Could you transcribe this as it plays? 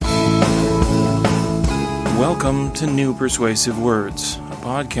Welcome to New Persuasive Words, a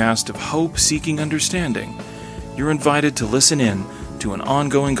podcast of hope seeking understanding. You're invited to listen in to an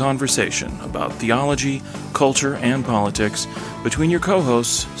ongoing conversation about theology, culture, and politics between your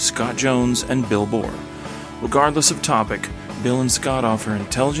co-hosts, Scott Jones and Bill Bohr. Regardless of topic, Bill and Scott offer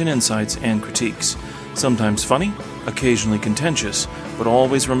intelligent insights and critiques, sometimes funny, occasionally contentious, but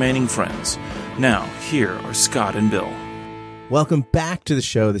always remaining friends. Now, here are Scott and Bill. Welcome back to the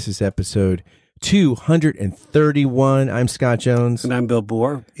show. This is episode 231. I'm Scott Jones. And I'm Bill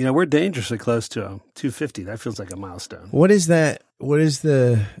Bohr. You know, we're dangerously close to 250. That feels like a milestone. What is that? What is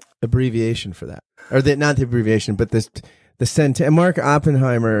the abbreviation for that? Or not the abbreviation, but the Mark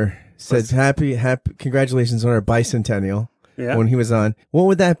Oppenheimer said happy congratulations on our bicentennial when he was on. What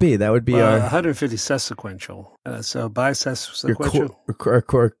would that be? That would be our 150 sesquiquential. So bisesquiquential.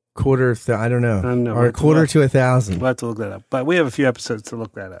 Quarter, I don't know. Or a quarter to 1,000. We'll have to look that up. But we have a few episodes to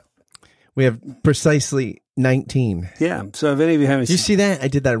look that up. We have precisely 19. Yeah. So if any of you have any... Did you see that? I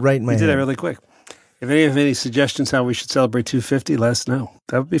did that right in my head. You did that really quick. If any of any suggestions how we should celebrate 250, let us know.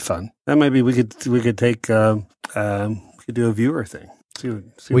 That would be fun. That might be we could take we could do a viewer thing.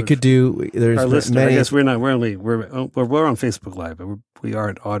 We could do. There's our listener. many. I guess we're not. We're on Facebook Live, but we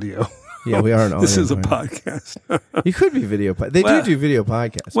aren't audio. Yeah, we are an audio. This is a podcast. You could be video. They do video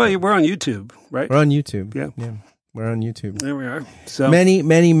podcasts. Well, we're on YouTube, right? We're on YouTube. Yeah. We're on YouTube. There we are. So many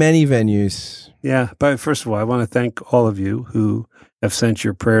venues. Yeah, but first of all, I want to thank all of you who have sent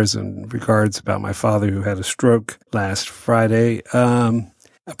your prayers and regards about my father who had a stroke last Friday. A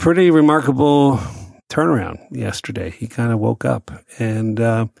pretty remarkable turnaround yesterday. He kind of woke up, and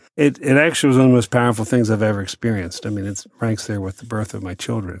it actually was one of the most powerful things I've ever experienced. I mean, it ranks there with the birth of my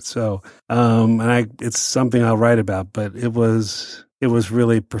children. So, it's something I'll write about, but it was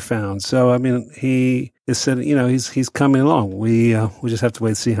really profound. So, I mean, he is said, he's coming along. We just have to wait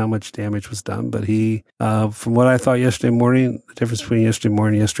and see how much damage was done. But he, from what I thought yesterday morning, the difference between yesterday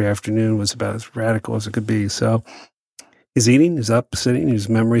morning and yesterday afternoon was about as radical as it could be. So he's eating, he's up, sitting, his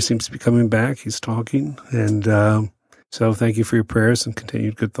memory seems to be coming back. He's talking. And so thank you for your prayers and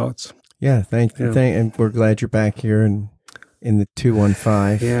continued good thoughts. Yeah, thank you. And we're glad you're back here in the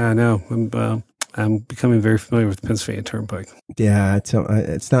 215. Yeah, I know. I'm becoming very familiar with the Pennsylvania Turnpike. Yeah,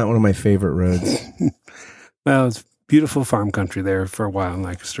 it's not one of my favorite roads. Well, it's beautiful farm country there for a while in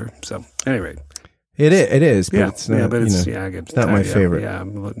Lancaster. So, at any rate. It is, but it's not. I get it's not my favorite. Yeah,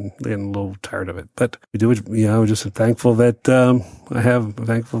 I'm getting a little tired of it. But we do it. I'm just thankful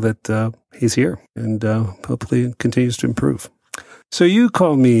that he's here, and hopefully it continues to improve. So you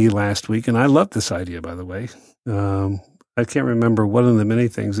called me last week, and I love this idea. By the way, I can't remember one of the many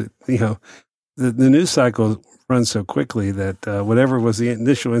things that the news cycle runs so quickly that whatever was the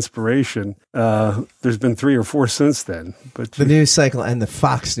initial inspiration, there's been 3 or 4 since then. But the news cycle and the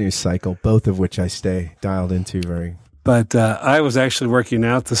Fox News cycle, both of which I stay dialed into very. But I was actually working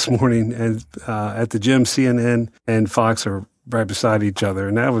out this morning, and at the gym, CNN and Fox are right beside each other,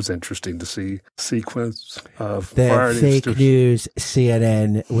 and that was interesting to see a sequence of the fake news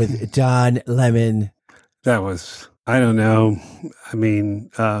CNN with Don Lemon. That was, I don't know. I mean.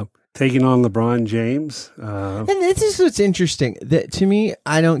 Taking on LeBron James. And this is what's interesting. That to me,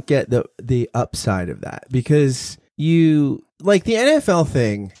 I don't get the upside of that because you like the NFL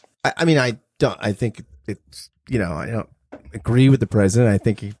thing. I think it's, I don't agree with the president. I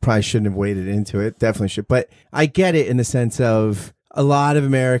think he probably shouldn't have waded into it. Definitely should. But I get it in the sense of a lot of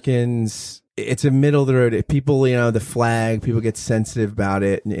Americans, it's a middle of the road. People, the flag, people get sensitive about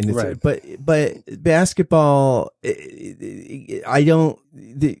it. And it's, right. But basketball, ragging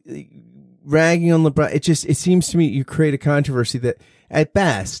on LeBron, it seems to me you create a controversy that at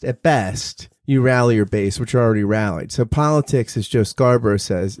best, you rally your base, which are already rallied. So politics, as Joe Scarborough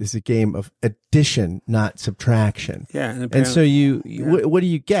says, is a game of addition, not subtraction. Yeah. And so what do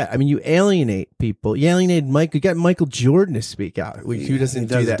you get? I mean, you alienate people. You alienated Mike. You got Michael Jordan to speak out. Who doesn't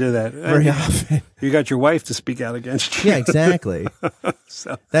do that very often. You got your wife to speak out against you. Yeah, exactly.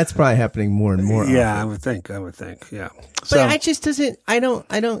 So that's probably happening more and more. Yeah, often. I would think. Yeah. But I just doesn't. I don't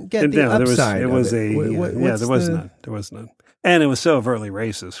get the upside. There was none. And it was so overtly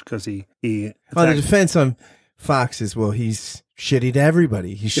racist because he the defense on Fox is, well, he's shitty to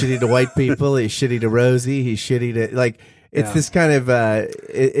everybody. He's shitty to white people. He's shitty to Rosie. He's shitty to this kind of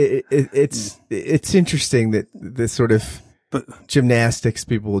it's interesting that this sort of gymnastics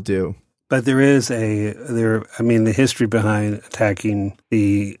people will do. But there is the history behind attacking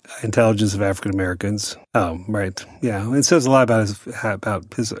the intelligence of African Americans. Oh, right. Yeah. It says a lot about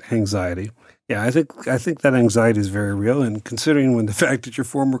his anxiety. Yeah, I think that anxiety is very real, and considering when the fact that your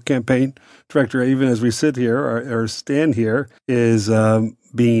former campaign director, even as we sit here or stand here, is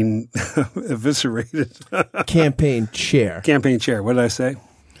being eviscerated. Campaign chair. Campaign chair. What did I say?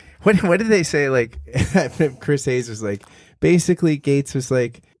 What did they say? Like, Chris Hayes was like, basically Gates was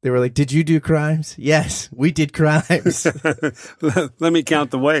like, they were like, did you do crimes? Yes, we did crimes. Let me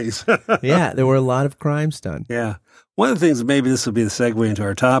count the ways. Yeah, there were a lot of crimes done. Yeah. One of the things, maybe this will be the segue into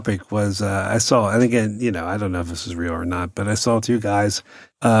our topic, was I saw, and again, I don't know if this is real or not, but I saw two guys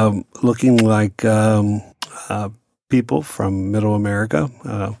looking like people from Middle America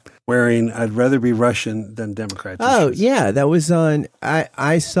wearing "I'd rather be Russian than Democrat." Oh, t-shirts. yeah, that was on,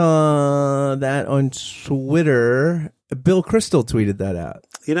 I saw that on Twitter. Bill Kristol tweeted that out.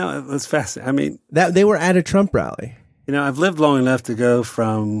 It was fascinating. I mean, that they were at a Trump rally. I've lived long enough to go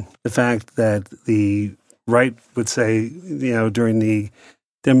from the fact that the right would say, during the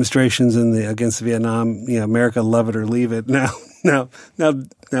demonstrations against Vietnam, America, love it or leave it. Now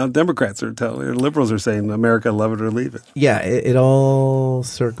Democrats are liberals are saying America, love it or leave it. Yeah, it all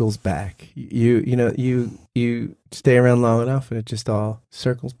circles back. You stay around long enough, and it just all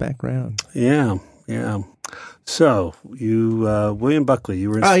circles back around. Yeah. So you, William Buckley,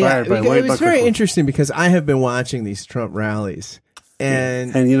 you were inspired by William Buckley. It was very interesting because I have been watching these Trump rallies.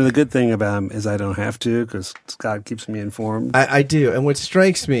 And the good thing about him is I don't have to because Scott keeps me informed. I do. And what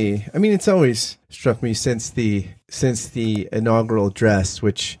strikes me, I mean, it's always struck me since the inaugural address,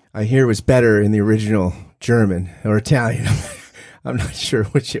 which I hear was better in the original German or Italian. I'm not sure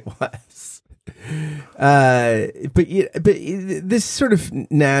which it was. But this sort of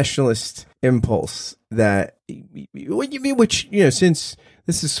nationalist impulse that, which, since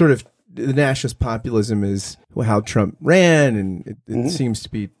this is sort of the nationalist populism is how Trump ran, and it seems to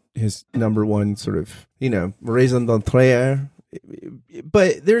be his number one sort of, raison d'être.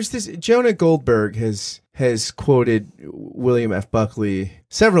 But there's this, Jonah Goldberg has quoted William F. Buckley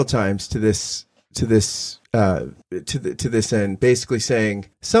several times to this end, basically saying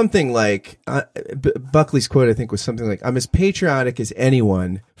something like, Buckley's quote, I think, was something like, "I'm as patriotic as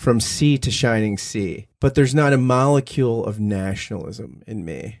anyone from sea to shining sea, but there's not a molecule of nationalism in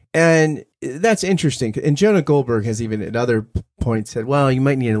me." And that's interesting. And Jonah Goldberg has even at other points said, well, you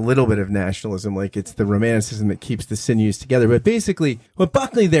might need a little bit of nationalism, like it's the romanticism that keeps the sinews together. But basically, what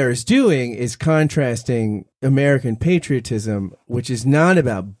Buckley there is doing is contrasting American patriotism, which is not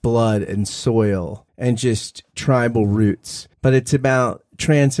about blood and soil and just tribal roots, but it's about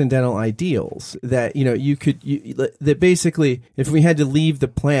transcendental ideals that, that basically, if we had to leave the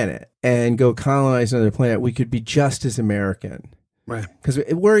planet and go colonize another planet, we could be just as American. Right.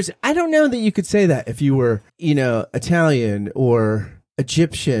 Whereas I don't know that you could say that if you were, Italian or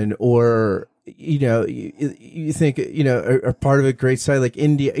Egyptian or, you think, are part of a great society like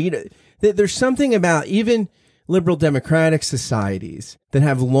India. There's something about even liberal democratic societies that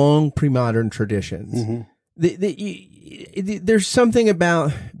have long pre-modern traditions. Mm-hmm. There's something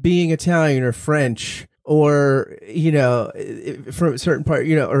about being Italian or French or, from a certain part,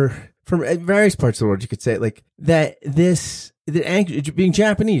 or from various parts of the world, you could say like that being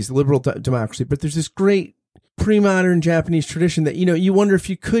Japanese, liberal democracy, but there's this great pre-modern Japanese tradition that, you wonder if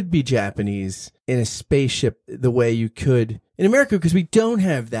you could be Japanese in a spaceship the way you could in America, because we don't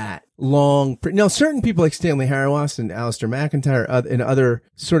have that long. Now, certain people like Stanley Hauerwas and Alistair McIntyre and other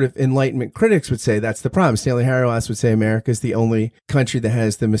sort of Enlightenment critics would say that's the problem. Stanley Hauerwas would say America is the only country that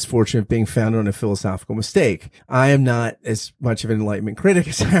has the misfortune of being founded on a philosophical mistake. I am not as much of an Enlightenment critic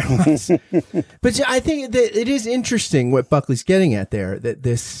as Hauerwas. But I think that it is interesting what Buckley's getting at there, that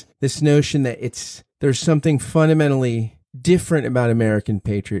this notion that there's something fundamentally different about American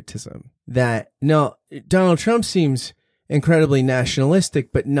patriotism. That, no, Donald Trump seems incredibly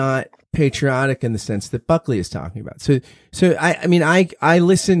nationalistic, but not patriotic in the sense that Buckley is talking about. So I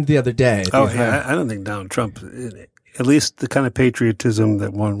listened the other day. I don't think Donald Trump, at least the kind of patriotism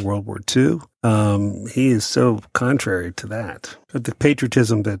that won World War II, he is so contrary to that. The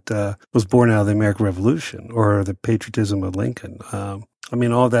patriotism that was born out of the American Revolution or the patriotism of Lincoln.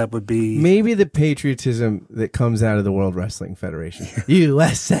 All that would be... Maybe the patriotism that comes out of the World Wrestling Federation.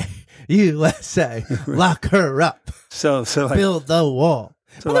 USA, USA, lock her up. So like, build the wall.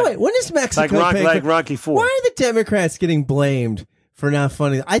 By the way, when is Mexico like Rocky IV? Why are the Democrats getting blamed for not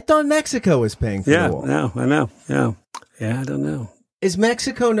funding? I thought Mexico was paying for the wall. Yeah, I know. Yeah, I don't know. Is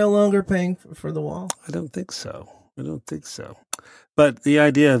Mexico no longer paying for the wall? I don't think so. But the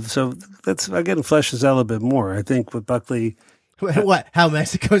idea of, let's again flesh this out a little bit more. I think with Buckley... What? How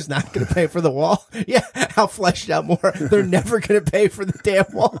Mexico's not going to pay for the wall? Yeah, how fleshed out more? They're never going to pay for the damn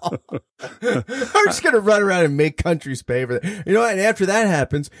wall. We're just going to run around and make countries pay for that. You know what? And after that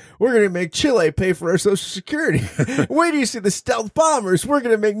happens, we're going to make Chile pay for our Social Security. Wait till you see the stealth bombers. We're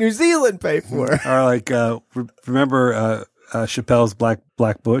going to make New Zealand pay for it. Or like, remember Chappelle's Black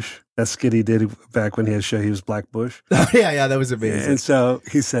Bush. That skit he did back when he had a show, he was Black Bush. Oh, yeah, that was amazing. And so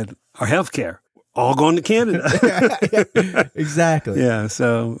he said, our healthcare, all going to Canada. Yeah, exactly. Yeah.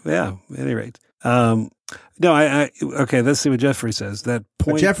 So, yeah, at any rate. No, okay, let's see what Jeffrey says. That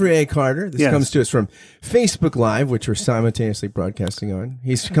point. Jeffrey A. Carter. This Yes. comes to us from Facebook Live, which we're simultaneously broadcasting on.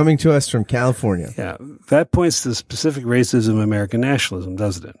 He's coming to us from California. Yeah, that points to specific racism of American nationalism,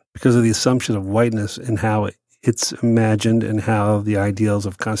 doesn't it? Because of the assumption of whiteness and how it's imagined and how the ideals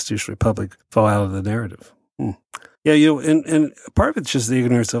of constitutional republic fall out of the narrative. Yeah, and part of it's just the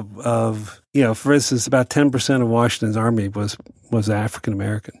ignorance of for instance, about 10% of Washington's army was African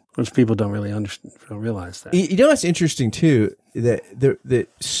American, which people don't really understand, don't realize that. You know what's interesting too, that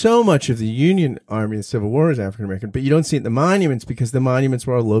so much of the Union Army, the Civil War, is African American, but you don't see it in the monuments because the monuments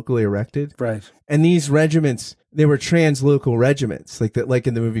were all locally erected. Right. And these regiments, they were translocal regiments, like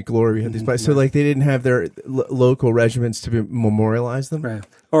in the movie Glory, we had these. So like they didn't have their local regiments to memorialize them. Right.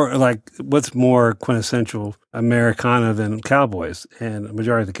 Or like what's more quintessential Americana than cowboys? And a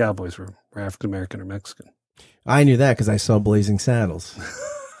majority of the cowboys were African American or Mexican. I knew that because I saw Blazing Saddles.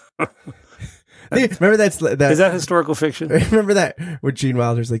 Remember that? Is that historical fiction? Remember that where Gene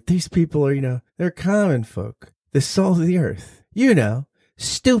Wilder's like, these people are, they're common folk, the salt of the earth,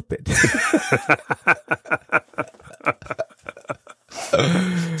 stupid.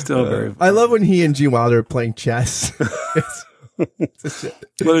 Still very. I love when he and Gene Wilder are playing chess. Well,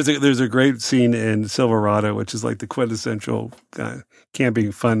 there's a great scene in Silverado, which is like the quintessential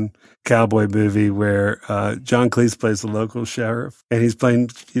camping fun cowboy movie where John Cleese plays the local sheriff, and he's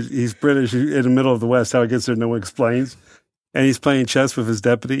British in the middle of the West. How he gets there, no one explains. And he's playing chess with his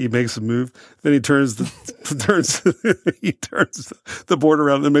deputy. He makes a move. Then he turns the board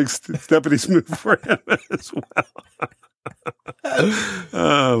around and makes the deputy's move for him as well.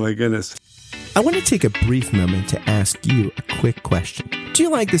 Oh my goodness. I want to take a brief moment to ask you a quick question. Do you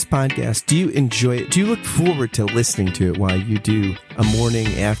like this podcast? Do you enjoy it? Do you look forward to listening to it while you do a morning,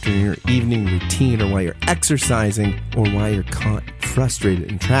 afternoon, or evening routine, or while you're exercising, or while you're caught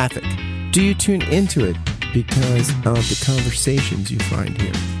frustrated in traffic? Do you tune into it because of the conversations you find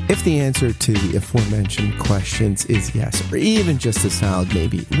here? If the answer to the aforementioned questions is yes, or even just a solid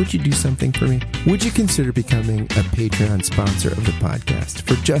maybe, would you do something for me? Would you consider becoming a Patreon sponsor of the podcast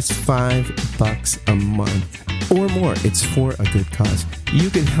for just $5 a month or more? It's for a good cause. You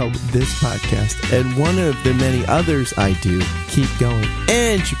can help this podcast and one of the many others I do keep going,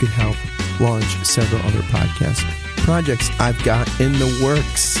 and you can help launch several other podcast projects I've got in the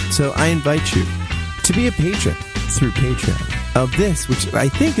works. So I invite you to be a patron through Patreon of this, which I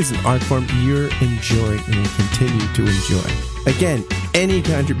think is an art form you're enjoying and will continue to enjoy. Again, any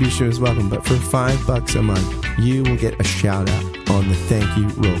contribution is welcome, but for $5 a month, you will get a shout out on the thank you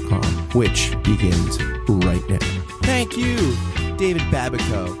roll call, which begins right now. Thank you, David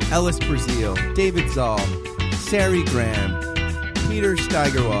Babico, Ellis Brazil, David Zoll, Sari Graham, Peter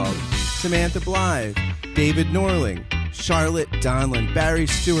Steigerwald, Samantha Blythe, David Norling, Charlotte Donlan, Barry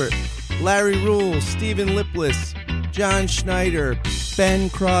Stewart, Larry Rule, Stephen Lipless, John Schneider, Ben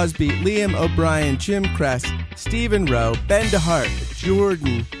Crosby, Liam O'Brien, Jim Kress, Stephen Rowe, Ben DeHart,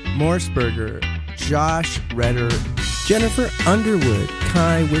 Jordan Morsberger, Josh Redder, Jennifer Underwood,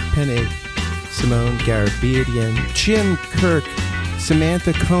 Kai Whitpenny, Simone Garabedian, Jim Kirk,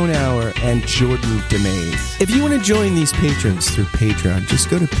 Samantha Konauer, and Jordan DeMays. If you want to join these patrons through Patreon, just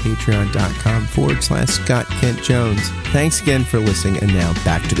go to patreon.com/Scott Kent Jones. Thanks again for listening, and now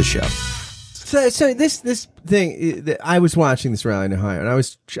back to the show. So this thing, I was watching this rally in Ohio, and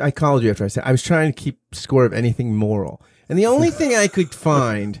I called you after I said I was trying to keep score of anything moral, and the only thing I could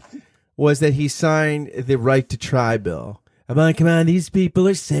find was that he signed the right to try bill. I'm like, come on, these people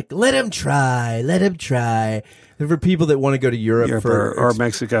are sick. Let them try. Let them try. They're for people that want to go to Europe or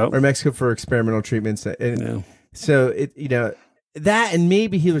Mexico for experimental treatments. And so that, and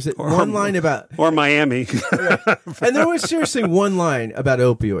maybe he was one line about or Miami, and there was seriously one line about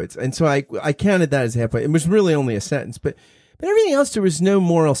opioids, and so I counted that as halfway. It was really only a sentence, but everything else there was no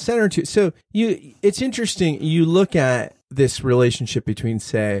moral center to it. So it's interesting. You look at this relationship between,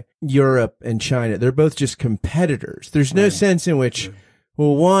 say, Europe and China. They're both just competitors. There's no sense in which,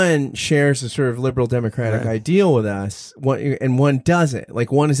 well, one shares a sort of liberal democratic ideal with us, and one doesn't.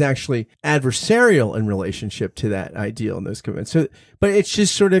 Like, one is actually adversarial in relationship to that ideal and those commitments. So, but it's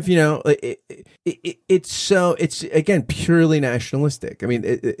just sort of, it's again purely nationalistic. I mean,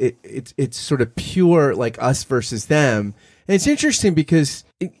 it's sort of pure like us versus them. And it's interesting because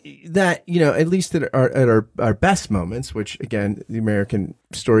that, at least at our best moments, which again, the American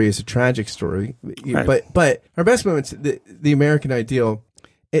story is a tragic story, but our best moments, the American ideal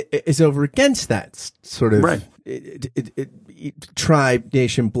is over against that sort of tribe,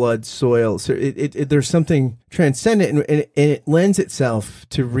 nation, blood, soil. So there's something transcendent, and it lends itself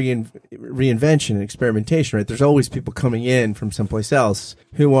to reinvention and experimentation, right? There's always people coming in from someplace else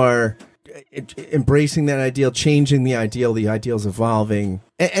who are embracing that ideal, changing the ideal's evolving.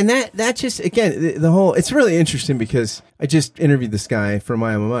 And that just, again, the whole, it's really interesting because I just interviewed this guy from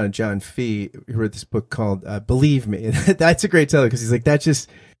my alma mater, John Fee, who wrote this book called Believe Me. That's a great teller because he's like, that just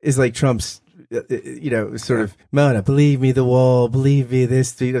is like Trump's, sort of Mona, believe me, the wall, believe me,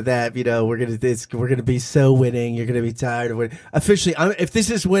 this, that, we're going to be so winning. You're going to be tired of winning. Officially, if this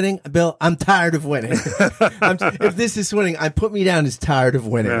is winning, Bill, I'm tired of winning. If this is winning, put me down as tired of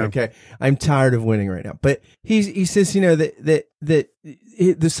winning. Yeah. Okay. I'm tired of winning right now. But he says, that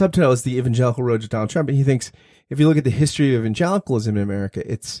the subtitle is The Evangelical Road to Donald Trump. And he thinks, if you look at the history of evangelicalism in America,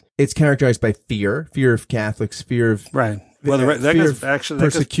 it's characterized by fear of Catholics, fear of right. Well,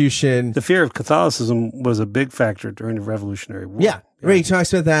 persecution. The fear of Catholicism was a big factor during the Revolutionary War. Yeah. Right. He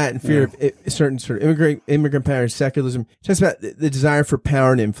talks about that and fear of certain sort of immigrant power, secularism. He talks about the desire for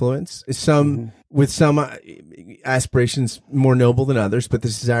power and influence. With some aspirations more noble than others, but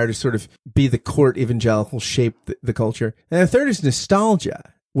this desire to sort of be the court evangelical, shape the culture. And the third is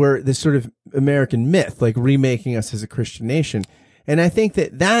nostalgia, where this sort of American myth, like remaking us as a Christian nation. And I think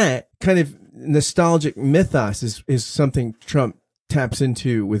that kind of nostalgic mythos is something Trump taps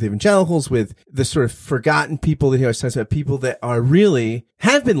into with evangelicals, with the sort of forgotten people that he always talks about, people that are really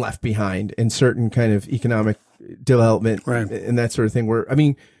have been left behind in certain kind of economic development and that sort of thing. Where, I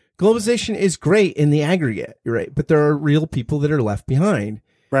mean, globalization is great in the aggregate, you're right, but there are real people that are left behind.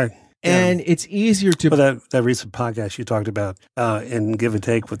 Right. And it's easier to... Well, that recent podcast you talked about in Give and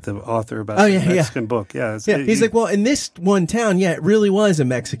Take with the author about the Mexican book. Yeah. He's like, well, in this one town, it really was a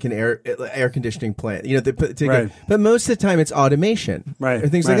Mexican air conditioning plant. But most of the time it's automation. Right. Or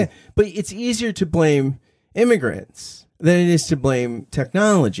things like that. But it's easier to blame immigrants than it is to blame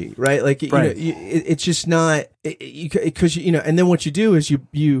technology, right? Like, it's just not, because, and then what you do is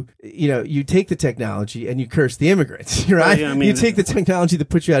you take the technology and you curse the immigrants, right? Well, you take the technology that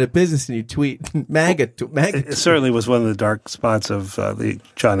puts you out of business and you tweet MAGA. It certainly was one of the dark spots of the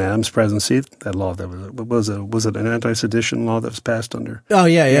John Adams presidency. That law that was it an anti-sedition law that was passed under? Oh,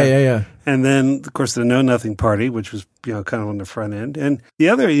 yeah. And then, of course, the Know Nothing Party, which was kind of on the front end, and the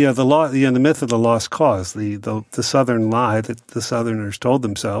other, the law, the myth of the lost cause, the Southern lie that the Southerners told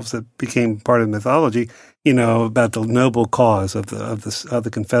themselves that became part of mythology, about the noble cause of the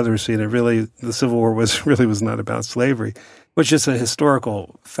Confederacy, and the Civil War was not about slavery, which is a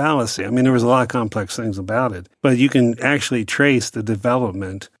historical fallacy. I mean, there was a lot of complex things about it, but you can actually trace the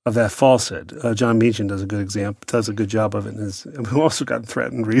development of that falsehood. John Meacham does a good job of it. And we've also gotten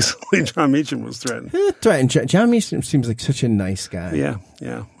threatened recently. John Meacham was threatened. John Meacham seems like such a nice guy.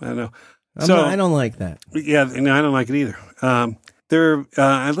 Yeah, I know. I don't like that. Yeah, I don't like it either.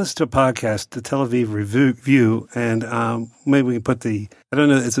 I listened to a podcast, the Tel Aviv Review, and maybe we can put I don't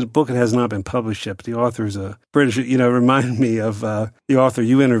know, it's a book that has not been published yet, but the author is a British, reminded me of the author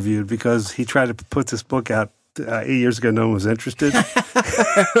you interviewed, because he tried to put this book out 8 years ago. No one was interested.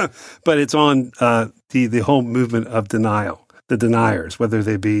 But it's on the whole movement of denial, the deniers, whether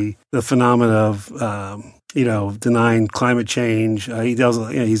they be the phenomena of denying climate change. He does.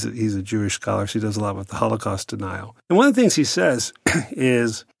 He's a Jewish scholar, so he does a lot with the Holocaust denial. And one of the things he says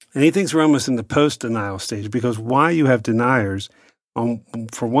is, and he thinks we're almost in the post-denial stage, because why you have deniers,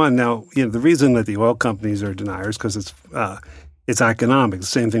 for one, now the reason that the oil companies are deniers because it's economic. The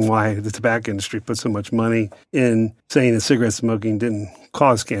same thing why the tobacco industry put so much money in saying that cigarette smoking didn't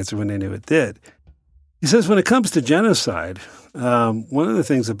cause cancer when they knew it did. He says when it comes to genocide, one of the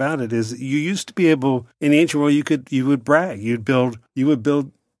things about it is you used to be able, in the ancient world, you would brag, you would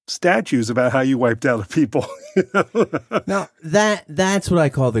build statues about how you wiped out a people. Now that's what I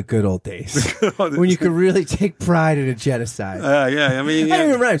call the good old days, when you could really take pride in a genocide. I mean, I don't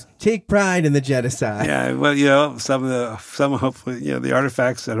even rhymes. Take pride in the genocide. Yeah, well, some hopefully, the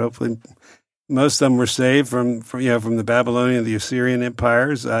artifacts that hopefully most of them were saved from the Babylonian, the Assyrian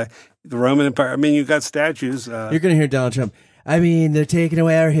empires, the Roman Empire. I mean, you got statues. You're going to hear Donald Trump. I mean, they're taking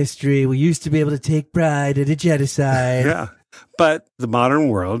away our history. We used to be able to take pride in a genocide. Yeah. But the modern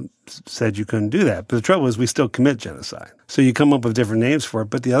world said you couldn't do that. But the trouble is we still commit genocide. So you come up with different names for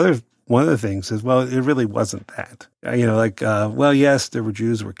it. But one of the things is, well, it really wasn't that. Yes, there were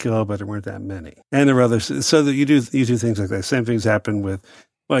Jews who were killed, but there weren't that many. And there were others. So that you do things like that. Same things happen with,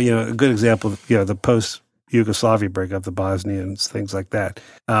 a good example, the post-Yugoslavia breakup, the Bosnians, things like that.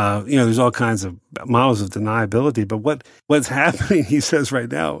 There's all kinds of models of deniability. But what's happening, he says right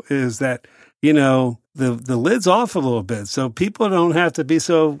now, is that, the lid's off a little bit. So people don't have to be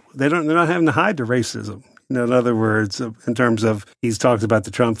they're not having to hide the racism. In other words, in terms of, he's talked about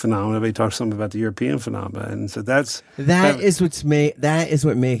the Trump phenomenon, but he talks some about the European phenomenon. And so that is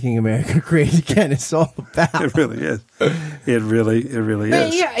what making America great again is all about. It really is. It really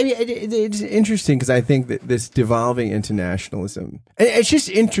is. Yeah, it's interesting because I think that this devolving into nationalism, and it's just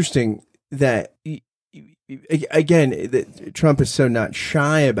interesting that, again, that Trump is so not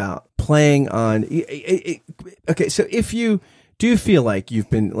shy about playing on. Okay, so if you do feel like you've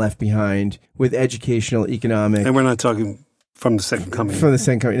been left behind with educational, economic, and we're not talking from the second coming. From the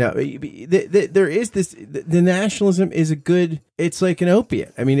second coming. No, there is this. The nationalism is a good. It's like an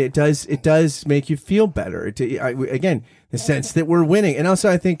opiate. I mean, it does make you feel better. Again, the sense that we're winning, and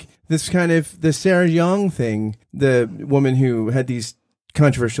also I think this kind of the Sarah Young thing, the woman who had these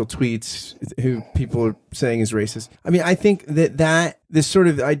controversial tweets who people are saying is racist. I mean, I think that this sort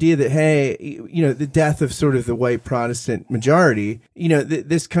of idea that, hey, the death of sort of the white Protestant majority,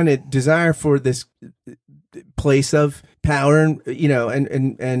 this kind of desire for this place of power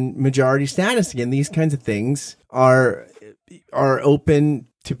and majority status again, these kinds of things are open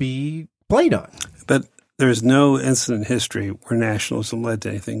to be played on. But there's no incident in history where nationalism led to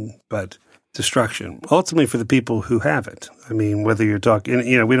anything but destruction, ultimately for the people who have it. I mean, whether you're talking,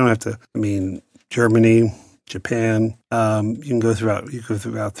 we don't have to, Germany, Japan, you can go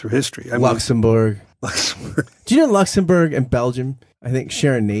throughout through history. Luxembourg. Do you know Luxembourg and Belgium, I think,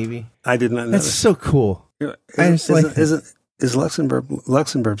 share a navy? I did not know. That's so cool. Is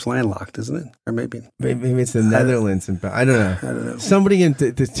Luxembourg's landlocked, isn't it? Or maybe it's the Netherlands and I don't know. Somebody in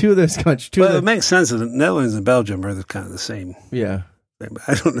the two of those countries. It makes sense that the Netherlands and Belgium are kind of the same. Yeah.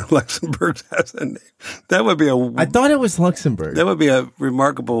 I don't know. Luxembourg has a name. That would be I thought it was Luxembourg. That would be a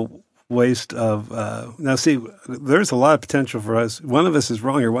remarkable waste of. Now, see, there's a lot of potential for us. One of us is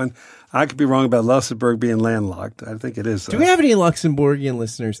wrong here. I could be wrong about Luxembourg being landlocked. I think it is. Do we have any Luxembourgian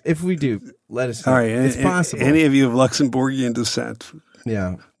listeners? If we do, let us know. All right, it's possible. Any of you of Luxembourgian descent?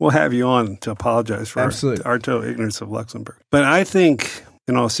 Yeah, we'll have you on to apologize for our total ignorance of Luxembourg. But I think,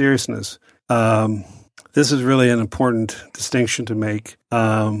 in all seriousness, this is really an important distinction to make.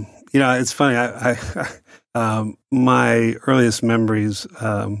 It's funny. I my earliest memories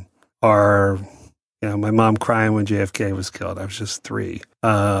are, my mom crying when JFK was killed. I was just 3.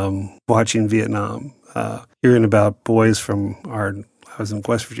 Watching Vietnam, hearing about boys from I was in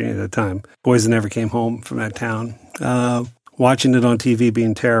West Virginia at the time, boys that never came home from that town, watching it on TV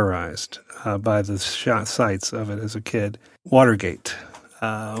being terrorized by the shot sights of it as a kid. Watergate.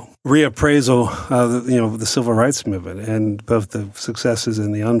 Reappraisal of the civil rights movement and both the successes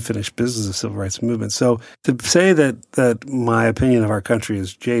and the unfinished business of civil rights movement. So to say that my opinion of our country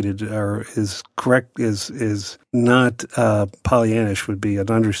is jaded or is correct is not Pollyannish would be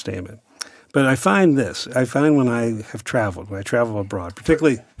an understatement. But I find when I travel abroad,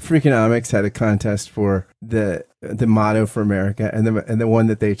 particularly Freakonomics had a contest for the motto for America, and the one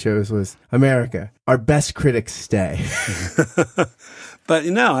that they chose was America, our best critics stay. But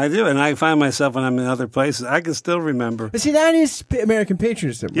I do, and I find myself when I'm in other places, I can still remember. But see, that is American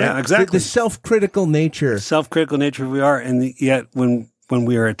patriotism, right? Yeah, exactly. The self-critical nature. Self-critical nature we are, and yet when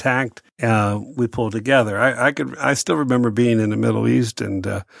we are attacked, we pull together. I still remember being in the Middle East,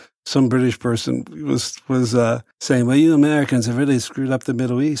 and some British person was saying, "Well, you Americans have really screwed up the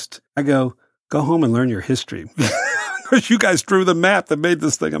Middle East." I go home and learn your history. You guys drew the map that made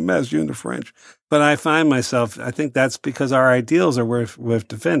this thing a mess, you and the French. But I find myself, I think that's because our ideals are worth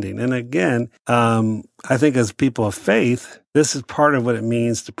defending. And again, I think as people of faith, this is part of what it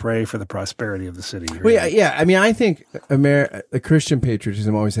means to pray for the prosperity of the city. Well, yeah. I mean, I think the Christian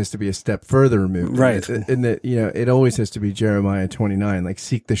patriotism always has to be a step further removed. Right. In that, it always has to be Jeremiah 29, like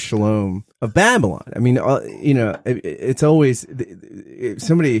seek the shalom of Babylon. I mean, it's always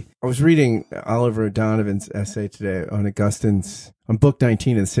somebody, I was reading Oliver O'Donovan's essay today on Augustine's, on Book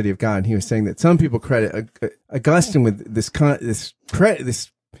 19 of the City of God, and he was saying that some people credit Augustine with this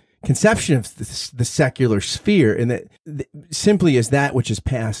conception of the secular sphere, and that simply is that which is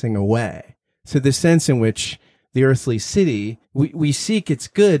passing away. So the sense in which the earthly city, we seek its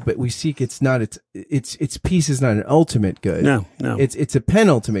good, but we seek its not its peace is not an ultimate good. No. It's a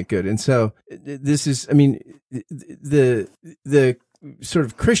penultimate good. And so this is, I mean, the sort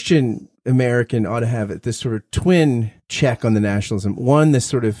of Christian American ought to have this sort of twin check on the nationalism. One, this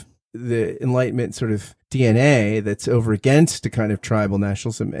sort of the Enlightenment sort of DNA that's over against the kind of tribal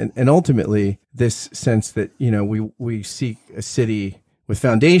nationalism, and ultimately this sense that we seek a city with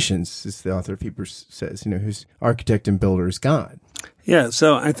foundations, as the author of Hebrews says, whose architect and builder is God. Yeah,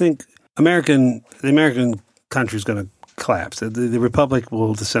 so I think the American country is going to collapse. The republic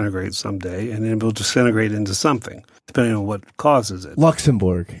will disintegrate someday, and it will disintegrate into something, depending on what causes it.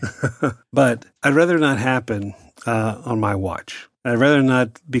 Luxembourg. But I'd rather not happen on my watch. I'd rather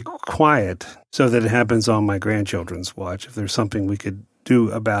not be quiet so that it happens on my grandchildren's watch if there's something we could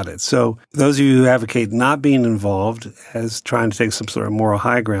do about it. So those of you who advocate not being involved as trying to take some sort of moral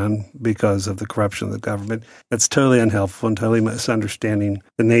high ground because of the corruption of the government, that's totally unhelpful and totally misunderstanding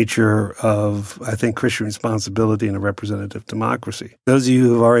the nature of, I think, Christian responsibility in a representative democracy. Those of you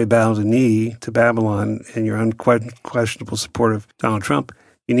who have already bowed a knee to Babylon and your unquestionable support of Donald Trump,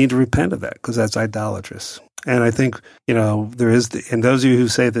 you need to repent of that because that's idolatrous. And I think, and those of you who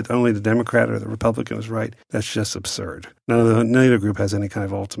say that only the Democrat or the Republican is right, that's just absurd. Neither group has any kind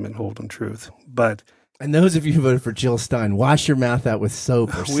of ultimate hold on truth. And those of you who voted for Jill Stein, wash your mouth out with soap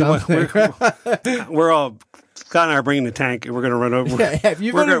or something. We're all, Scott and I are bringing the tank and we're going to run over. Yeah, if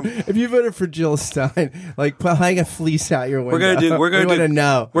you voted for Jill Stein, like hang a fleece out your window. We're going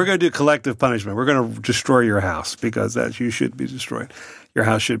to do collective punishment. We're going to destroy your house because you should be destroyed. Your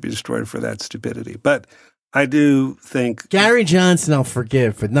house should be destroyed for that stupidity. But I do think Gary Johnson I'll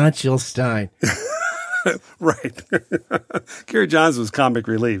forgive, but not Jill Stein. Right. Gary Johnson was comic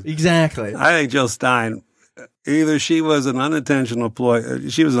relief. Exactly. I think Jill Stein, either she was an unintentional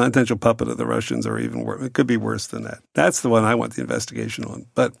puppet of the Russians, or even worse. It could be worse than that. That's the one I want the investigation on.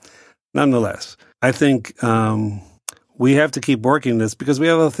 But nonetheless, I think we have to keep working this because we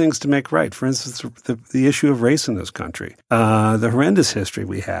have other things to make right. For instance, the issue of race in this country, the horrendous history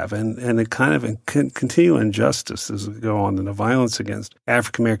we have, and the kind of continual injustice as we go on, and the violence against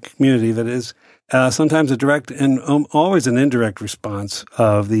African American community that is sometimes a direct and always an indirect response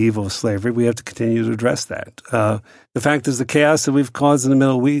of the evil of slavery. We have to continue to address that. The fact is the chaos that we've caused in the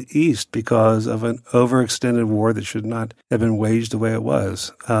Middle East because of an overextended war that should not have been waged the way it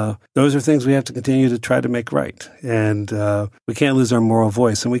was. Those are things we have to continue to try to make right. And we can't lose our moral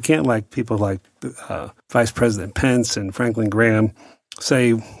voice. And we can't, like people like Vice President Pence and Franklin Graham,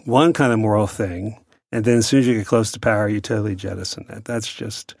 say one kind of moral thing, and then as soon as you get close to power, you totally jettison that. That's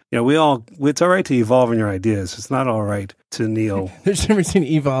just, it's all right to evolve in your ideas. It's not all right to kneel. There's a difference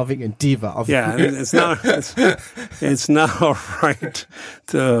between evolving and devolving. Yeah, it's not all right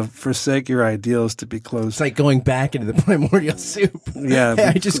to forsake your ideals to be close. It's like going back into the primordial soup. Yeah. Hey,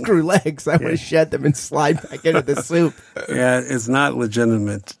 I just grew legs. I want to shed them and slide back into the soup. Yeah, it's not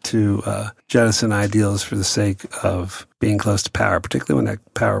legitimate to jettison ideals for the sake of being close to power, particularly when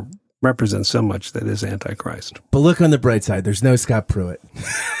that power represents so much that is Antichrist. But look on the bright side. There's no Scott Pruitt.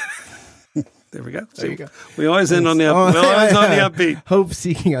 There we go. There you go. We always end on the upbeat. Hope,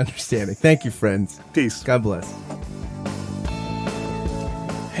 seeking, understanding. Thank you, friends. Peace. God bless.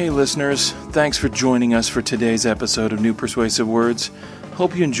 Hey, listeners. Thanks for joining us for today's episode of New Persuasive Words.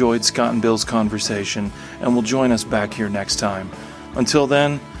 Hope you enjoyed Scott and Bill's conversation and will join us back here next time. Until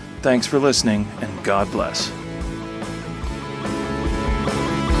then, thanks for listening, and God bless.